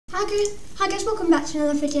Hi guys, welcome back to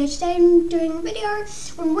another video. Today I'm doing a video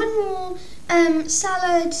on when will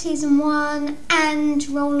Salad Season 1 and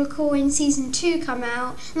Rollercoin Season 2 come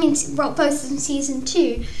out. I mean, both of them Season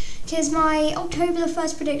 2. Because my October the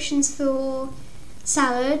 1st predictions for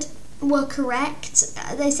Salad were correct.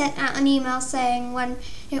 They sent out an email saying when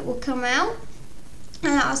it will come out.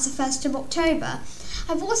 And that was the 1st of October.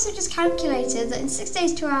 I've also just calculated that in 6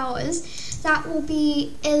 days, 2 hours, that will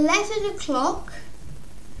be 11 o'clock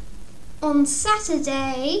on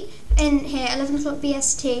Saturday, in here, 11 o'clock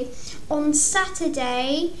BST, on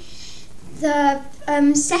Saturday, the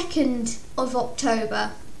 2nd of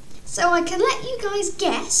October. So I can let you guys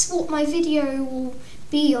guess what my video will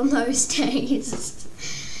be on those days.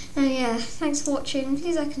 Yeah, thanks for watching.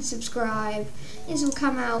 Please like and subscribe. This will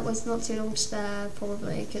come out with not too long to spare,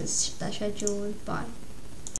 probably, because they're scheduled. Bye.